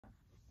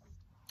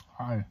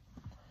Hi.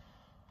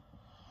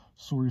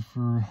 Sorry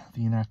for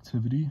the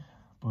inactivity,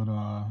 but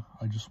I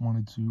just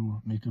wanted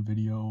to make a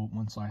video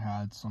once I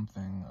had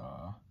something,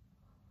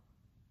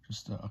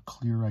 just a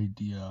clear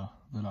idea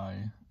that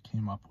I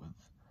came up with.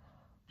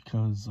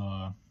 Because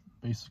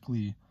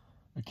basically,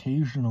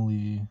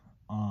 occasionally,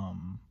 I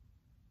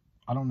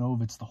don't know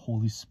if it's the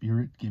Holy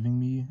Spirit giving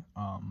me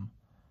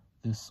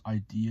this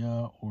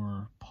idea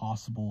or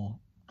possible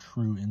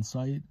true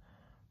insight,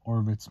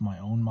 or if it's my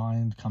own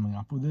mind coming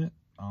up with it.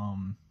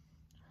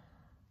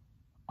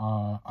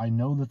 I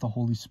know that the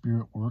Holy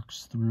Spirit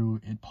works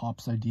through, it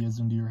pops ideas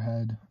into your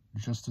head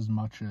just as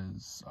much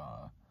as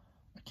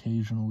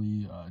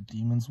occasionally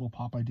demons will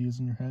pop ideas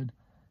in your head.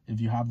 If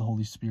you have the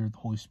Holy Spirit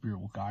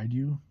will guide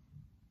you.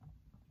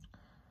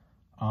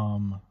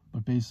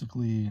 But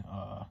basically,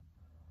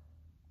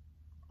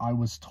 I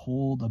was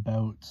told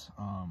about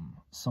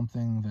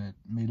something that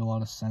made a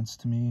lot of sense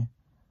to me,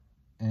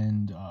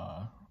 and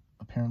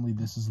apparently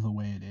this is the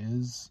way it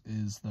is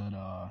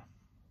that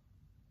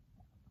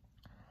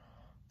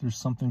there's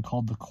something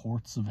called the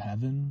courts of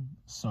heaven.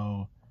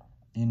 So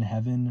in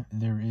heaven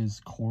there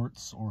is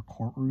courts or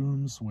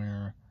courtrooms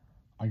where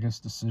I guess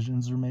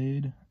decisions are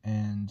made,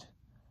 and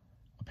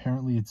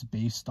apparently it's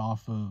based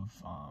off of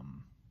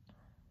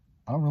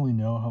I don't really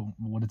know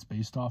what it's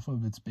based off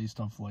of. It's based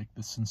off like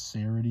the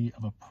sincerity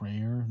of a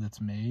prayer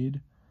that's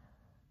made.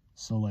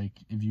 So like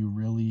if you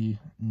really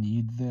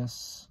need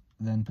this,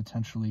 then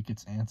potentially it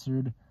gets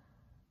answered.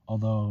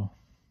 Although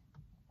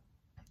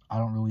I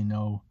don't really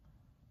know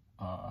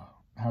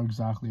how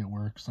exactly it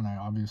works, and I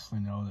obviously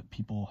know that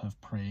people have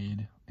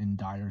prayed in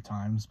dire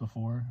times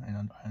before,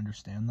 and I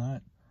understand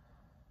that.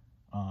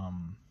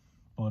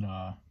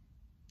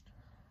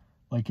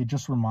 Like it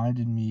just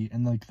reminded me,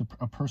 and like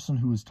a person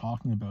who was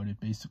talking about it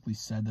basically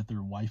said that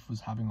their wife was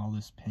having all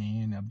this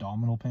pain,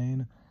 abdominal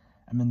pain,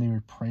 and then they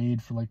were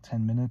prayed for like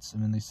 10 minutes,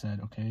 and then they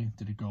said, okay,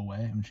 did it go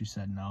away? And she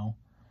said no.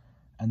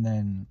 And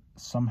then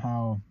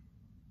somehow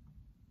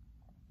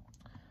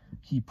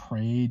he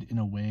prayed in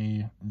a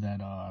way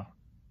that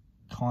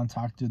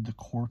contacted the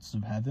courts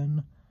of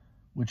heaven,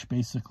 which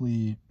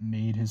basically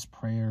made his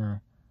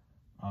prayer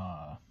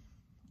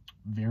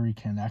very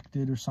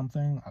connected or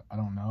something. I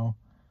don't know,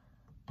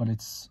 but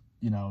it's,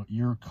 you know,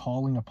 you're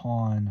calling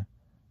upon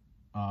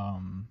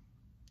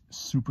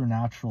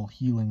supernatural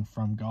healing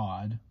from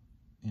God.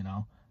 You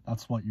know,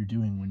 that's what you're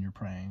doing when you're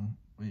praying,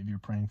 if you're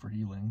praying for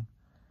healing.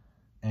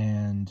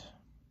 And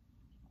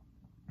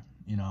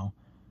you know,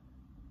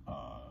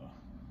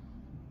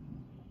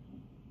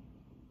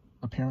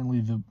 apparently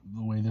the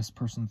way this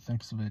person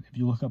thinks of it, if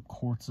you look up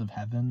Courts of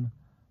Heaven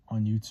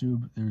on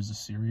YouTube, there's a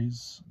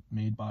series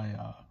made by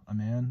a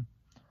man.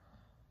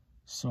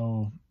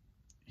 So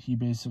he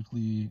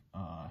basically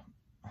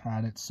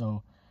had it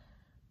so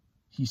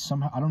he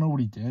somehow, I don't know what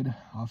he did,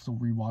 I'll have to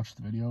rewatch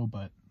the video,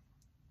 but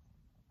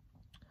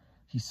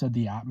he said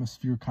the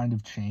atmosphere kind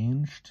of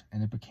changed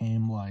and it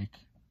became like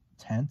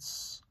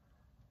tense,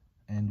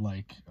 and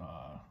like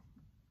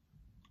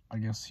I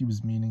guess he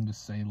was meaning to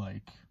say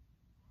like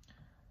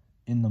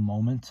in the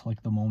moment,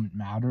 like the moment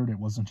mattered. It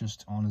wasn't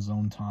just on his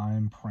own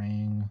time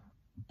praying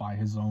by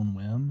his own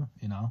whim,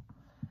 you know.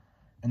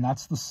 And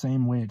that's the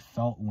same way it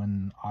felt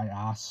when I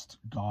asked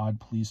God,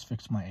 please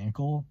fix my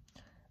ankle,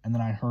 and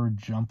then I heard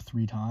jump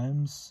 3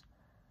 times.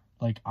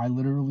 Like I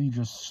literally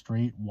just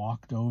straight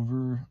walked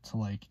over to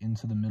like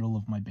into the middle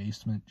of my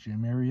basement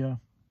gym area,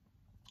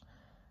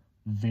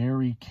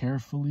 very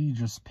carefully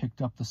just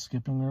picked up the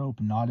skipping rope,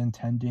 not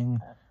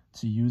intending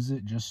to use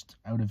it, just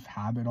out of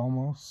habit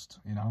almost,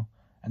 you know.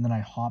 And then I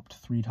hopped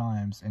 3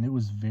 times, and it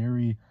was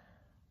very,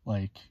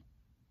 like,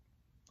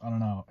 I don't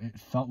know, it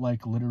felt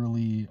like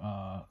literally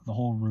the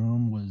whole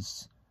room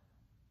was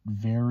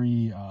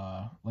very,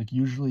 like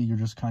usually you're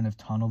just kind of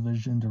tunnel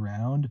visioned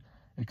around,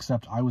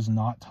 except I was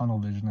not tunnel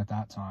vision at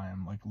that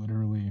time. Like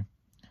literally,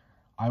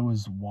 I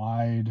was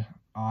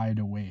wide-eyed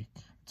awake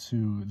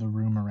to the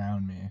room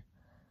around me,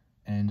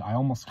 and I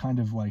almost kind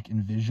of like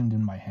envisioned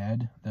in my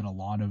head that a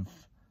lot of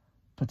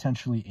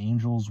potentially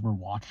angels were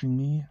watching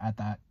me at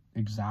that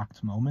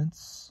exact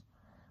moments,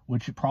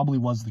 which it probably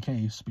was the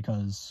case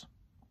because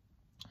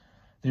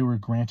they were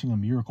granting a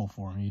miracle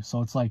for me.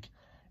 So it's like,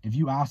 if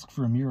you ask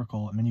for a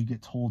miracle and then you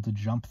get told to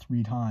jump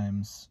 3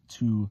 times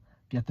to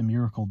get the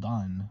miracle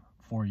done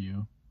for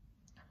you,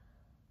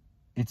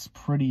 it's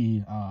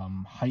pretty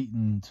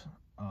heightened,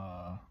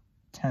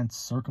 tense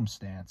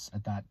circumstance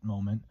at that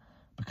moment,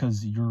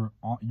 because you're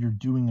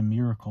doing a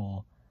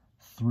miracle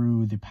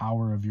through the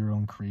power of your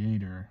own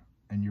creator,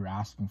 and you're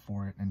asking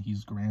for it, and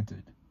he's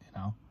granted, you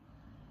know.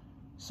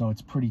 So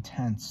it's pretty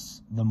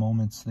tense, the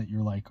moments that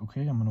you're like,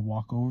 okay, I'm going to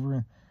walk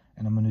over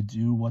and I'm going to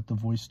do what the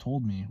voice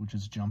told me, which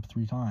is jump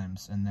 3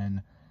 times. And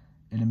then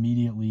it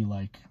immediately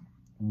like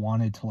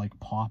wanted to like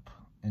pop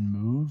and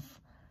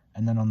move.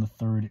 And then on the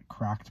 3rd, it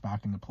cracked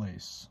back into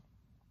place.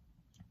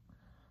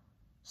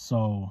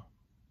 So,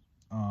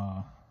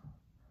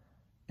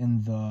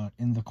 in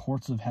the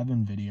Courts of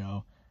Heaven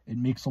video, it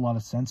makes a lot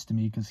of sense to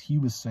me, because he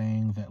was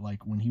saying that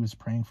like when he was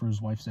praying for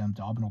his wife's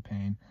abdominal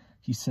pain,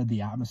 he said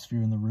the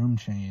atmosphere in the room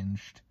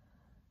changed,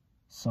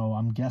 So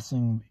I'm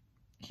guessing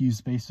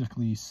he's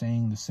basically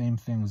saying the same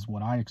thing as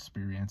what I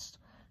experienced,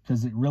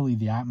 because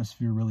the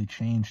atmosphere really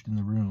changed in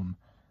the room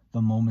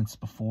the moments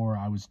before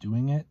I was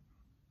doing it,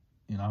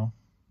 you know?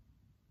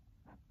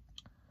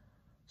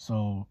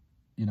 So,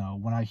 you know,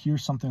 when I hear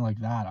something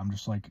like that, I'm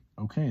just like,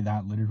 okay,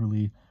 that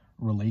literally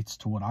relates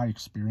to what I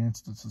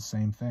experienced. It's the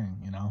same thing,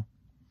 you know?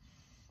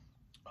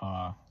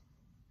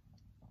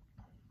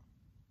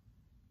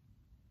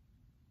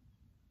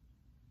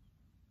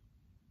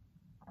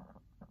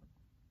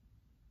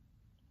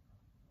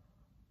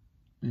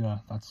 Yeah,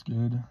 that's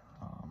good.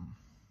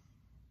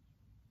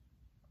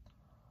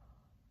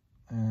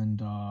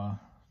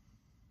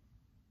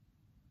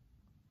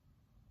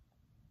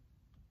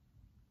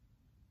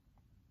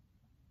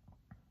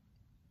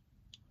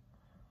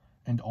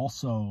 And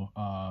also,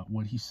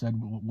 what he said,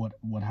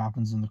 what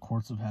happens in the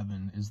courts of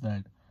heaven is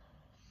that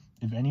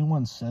if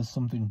anyone says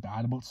something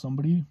bad about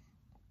somebody,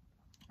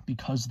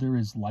 because there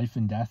is life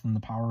and death in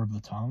the power of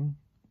the tongue,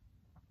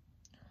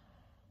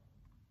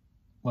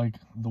 like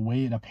the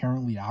way it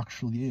apparently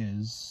actually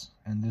is,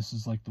 and this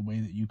is like the way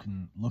that you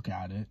can look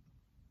at it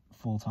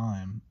full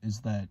time, is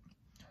that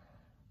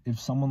if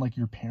someone like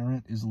your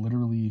parent is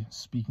literally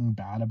speaking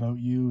bad about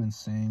you and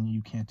saying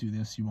you can't do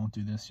this, you won't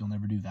do this, you'll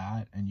never do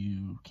that, and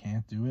you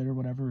can't do it or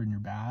whatever, and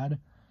you're bad,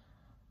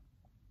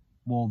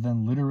 well,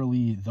 then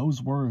literally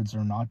those words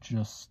are not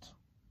just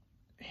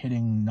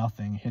hitting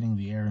nothing, hitting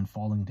the air and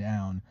falling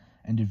down.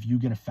 And if you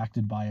get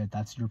affected by it,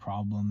 that's your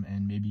problem,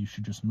 and maybe you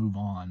should just move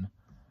on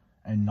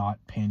and not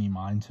pay any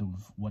mind to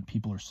what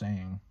people are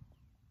saying.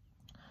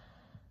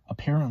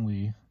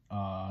 Apparently,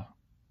 I'm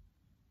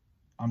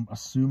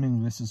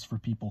assuming this is for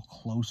people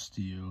close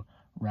to you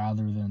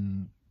rather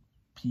than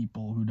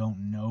people who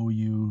don't know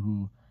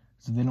you,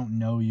 so if they don't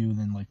know you,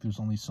 then like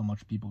there's only so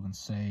much people can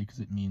say because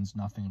it means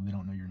nothing if they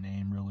don't know your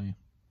name, really.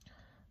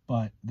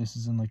 But this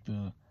is in like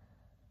the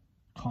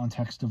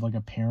context of like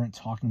a parent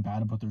talking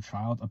bad about their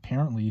child.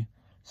 Apparently,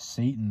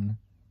 Satan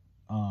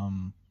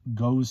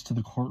goes to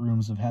the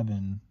courtrooms of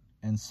heaven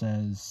and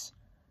says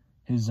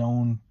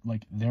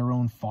their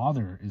own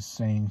father is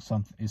saying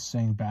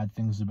bad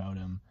things about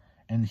him,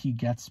 and he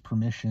gets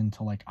permission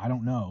to, like, I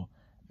don't know,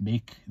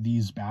 make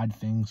these bad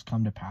things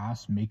come to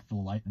pass, make the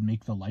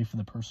life of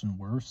the person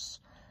worse,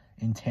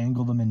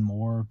 entangle them in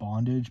more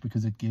bondage,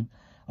 because I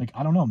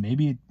don't know,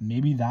 maybe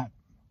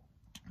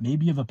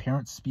if a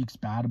parent speaks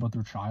bad about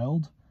their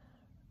child,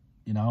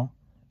 you know,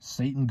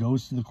 Satan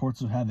goes to the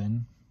courts of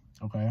heaven,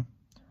 okay,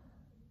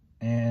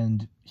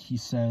 and he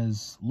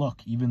says,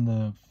 look, even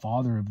the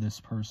father of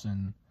this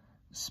person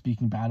is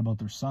speaking bad about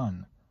their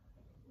son,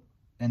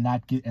 and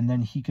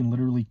then he can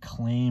literally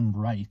claim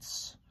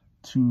rights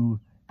to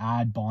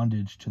add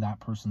bondage to that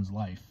person's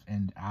life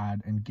and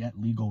get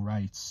legal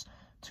rights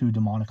to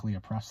demonically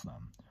oppress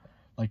them.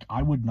 Like,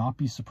 I would not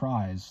be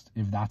surprised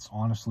if that's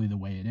honestly the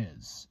way it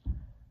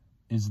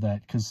is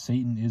that because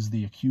Satan is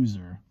the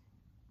accuser.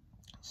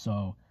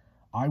 So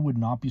I would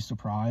not be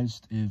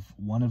surprised if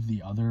one of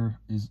the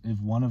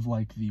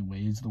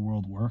ways the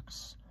world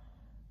works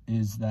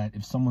is that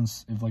if someone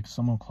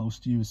close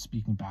to you is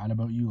speaking bad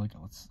about you, like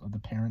the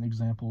parent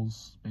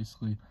examples,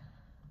 basically,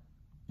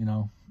 you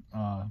know,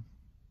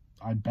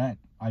 I bet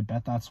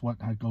that's what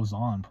goes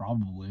on,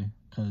 probably,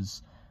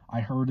 because I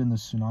heard in the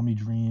Tsunami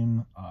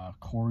Dream,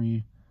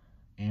 Corey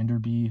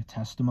Anderby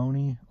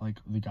testimony, like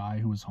the guy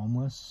who was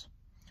homeless,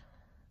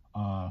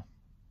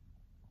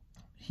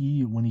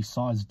 when he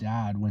saw his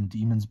dad, when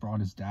demons brought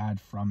his dad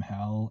from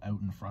hell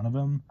out in front of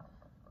him,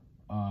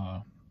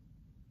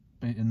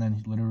 and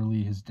then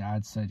literally his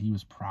dad said he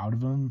was proud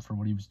of him for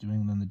what he was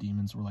doing, and then the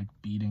demons were like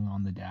beating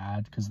on the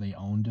dad because they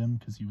owned him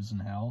because he was in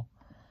hell.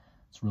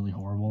 It's really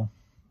horrible.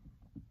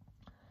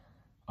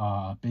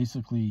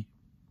 Basically,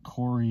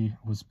 Corey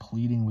was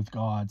pleading with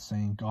God,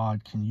 saying,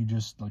 God, can you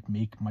just like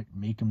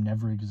make him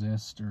never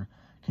exist, or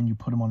can you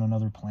put him on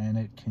another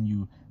planet? Can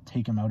you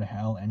take him out of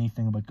hell?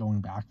 Anything but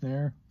going back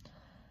there.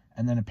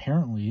 And then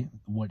apparently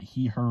what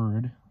he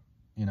heard,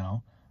 you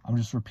know, I'm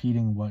just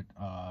repeating what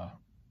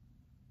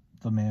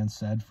the man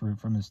said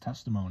from his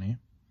testimony,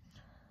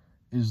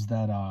 is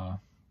that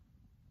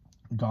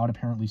God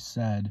apparently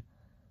said,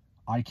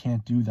 I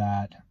can't do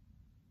that.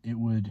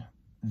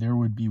 There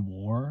would be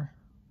war.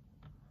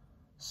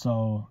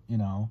 So, you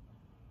know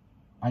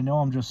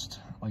I'm just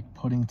like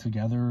putting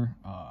together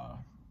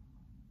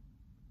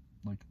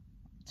like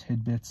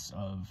tidbits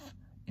of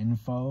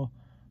info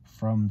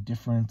from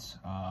different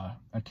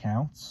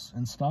accounts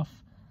and stuff,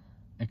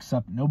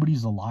 except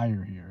nobody's a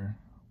liar here.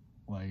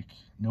 Like,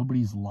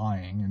 nobody's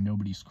lying and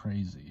nobody's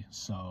crazy.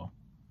 So,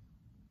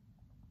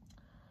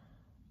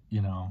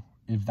 you know,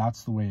 if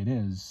that's the way it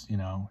is, you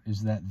know,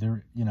 is that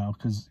there, you know,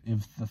 because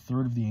if the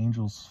third of the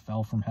angels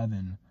fell from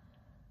heaven,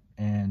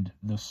 and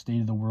the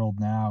state of the world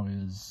now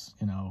is,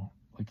 you know,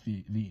 like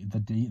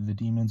the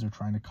demons are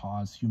trying to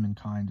cause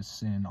humankind to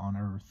sin on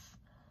earth,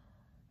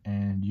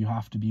 and you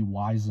have to be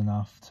wise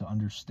enough to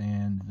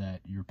understand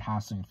that you're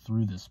passing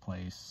through this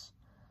place.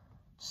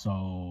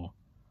 So,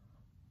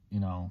 you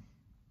know,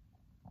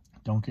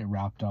 don't get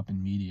wrapped up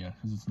in media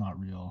because it's not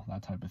real,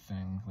 that type of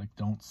thing. Like,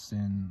 don't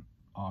sin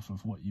off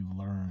of what you've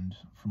learned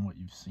from what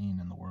you've seen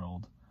in the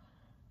world.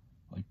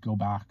 Like, go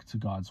back to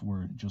God's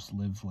word, just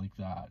live like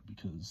that,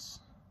 because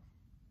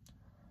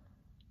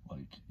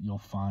like you'll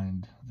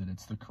find that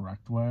it's the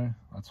correct way.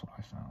 That's what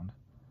I found.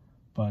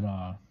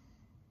 But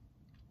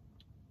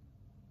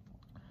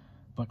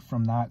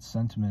from that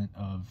sentiment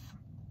of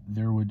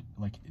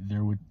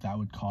that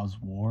would cause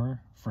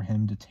war, for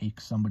him to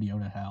take somebody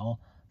out of hell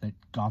that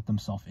got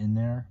themselves in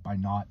there by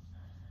not,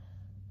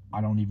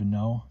 I don't even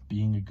know,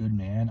 being a good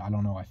man. I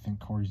don't know. I think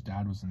Corey's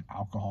dad was an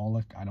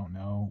alcoholic. I don't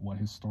know what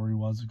his story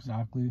was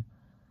exactly,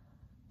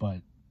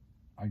 but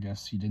I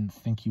guess he didn't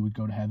think he would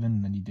go to heaven,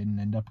 and then he didn't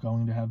end up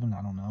going to heaven.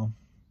 I don't know.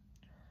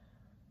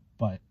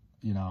 But,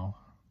 you know,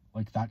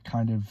 like that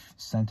kind of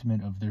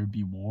sentiment of there'd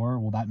be war,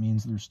 well, that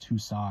means there's two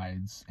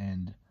sides,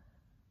 and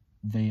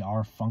they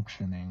are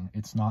functioning.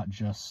 It's not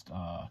just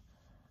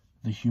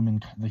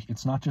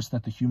it's not just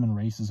that the human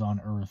race is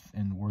on Earth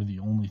and we're the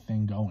only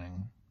thing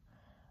going.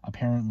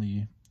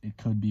 Apparently, it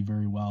could be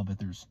very well that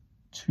there's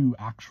two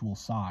actual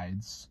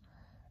sides,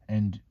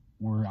 and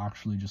we're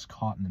actually just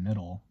caught in the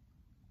middle,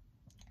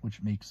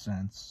 which makes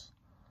sense.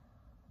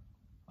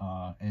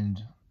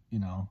 And, you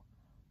know,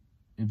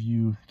 if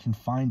you can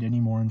find any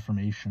more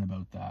information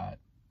about that,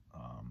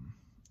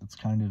 it's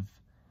kind of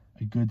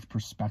a good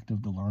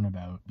perspective to learn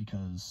about,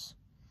 because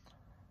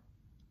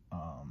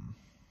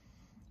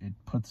it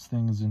puts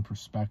things in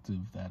perspective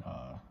that,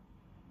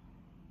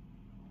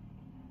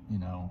 you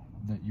know,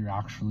 that you're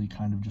actually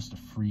kind of just a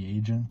free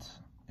agent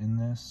in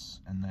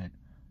this, and that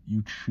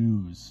you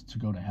choose to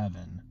go to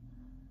heaven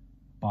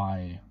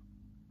by,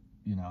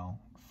 you know,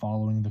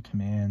 following the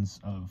commands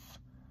of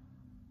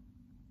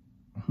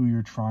who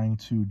you're trying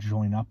to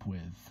join up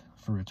with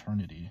for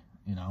eternity,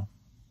 you know.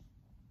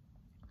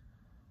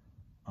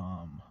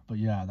 But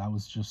yeah, that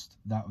was just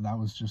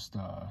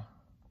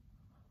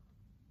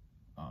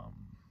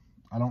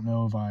I don't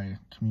know if I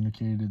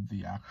communicated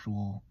the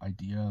actual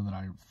idea that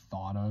I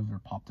thought of or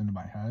popped into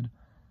my head,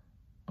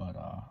 but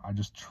I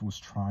just was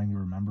trying to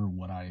remember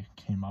what I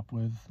came up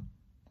with.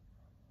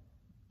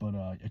 But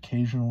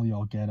occasionally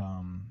I'll get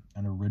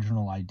an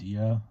original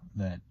idea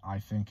that I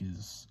think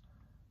is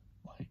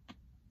like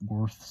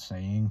worth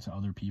saying to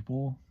other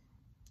people,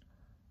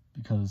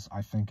 because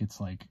I think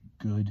it's like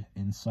good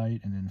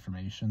insight and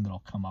information that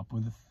I'll come up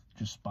with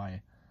just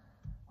by,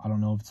 I don't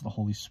know if it's the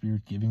Holy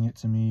Spirit giving it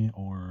to me,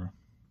 or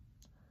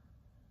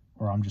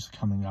I'm just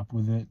coming up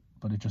with it,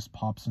 but it just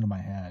pops into my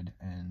head,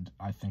 and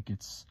I think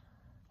it's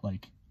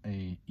like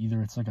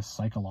either it's like a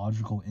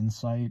psychological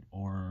insight,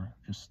 or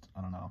just,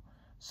 I don't know,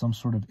 some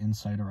sort of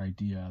insight or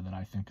idea that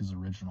I think is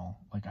original.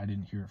 Like, I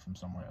didn't hear it from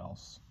somewhere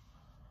else.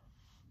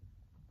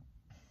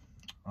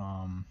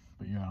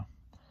 But yeah,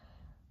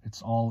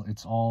 it's all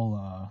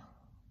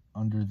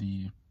under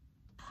the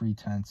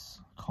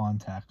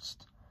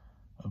context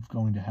of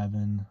going to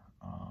heaven.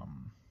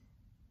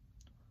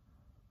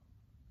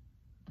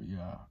 But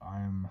yeah,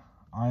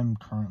 I'm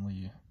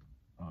currently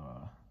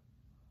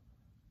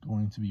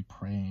going to be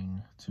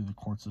praying to the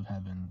courts of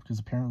heaven, because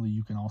apparently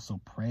you can also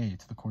pray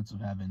to the courts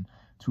of heaven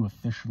to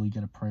officially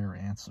get a prayer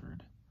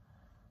answered.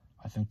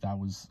 I think that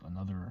was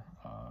another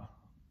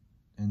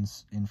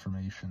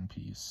information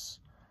piece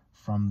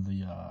from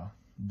the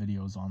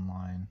videos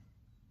online.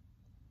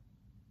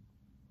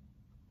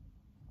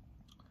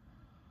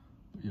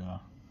 But yeah,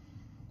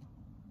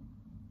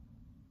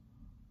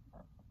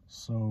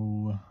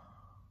 so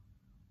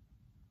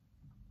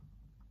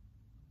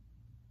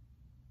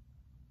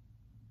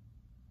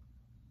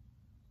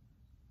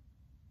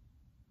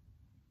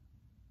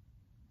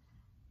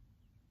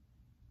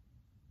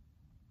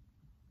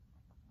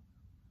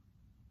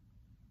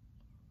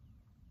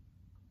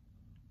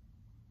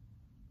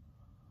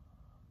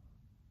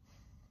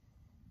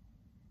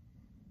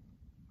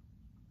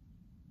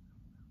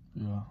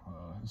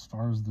as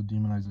far as the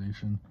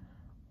demonization,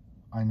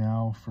 I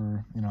now,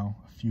 for, you know,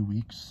 a few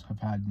weeks, have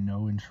had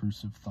no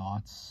intrusive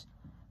thoughts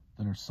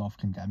that are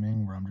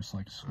self-condemning, where I'm just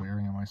like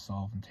swearing at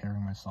myself and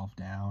tearing myself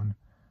down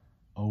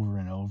over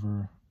and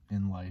over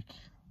in like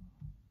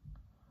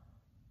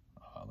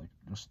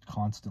just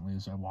constantly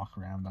as I walk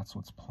around. That's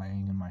what's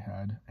playing in my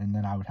head, and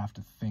then I would have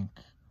to think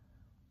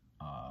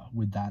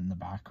with that in the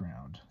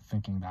background,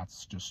 thinking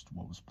that's just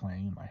what was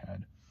playing in my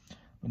head.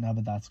 But now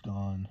that that's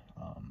gone,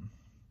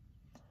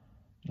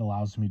 it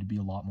allows me to be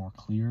a lot more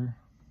clear,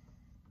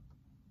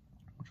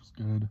 which is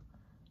good.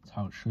 It's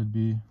how it should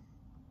be.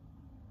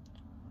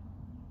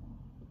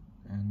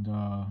 And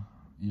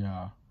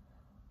yeah,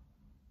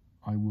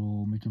 I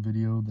will make a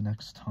video the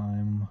next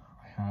time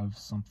I have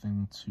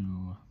something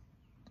to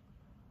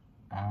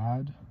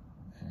add.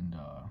 And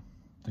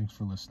thanks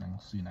for listening.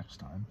 See you next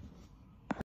time.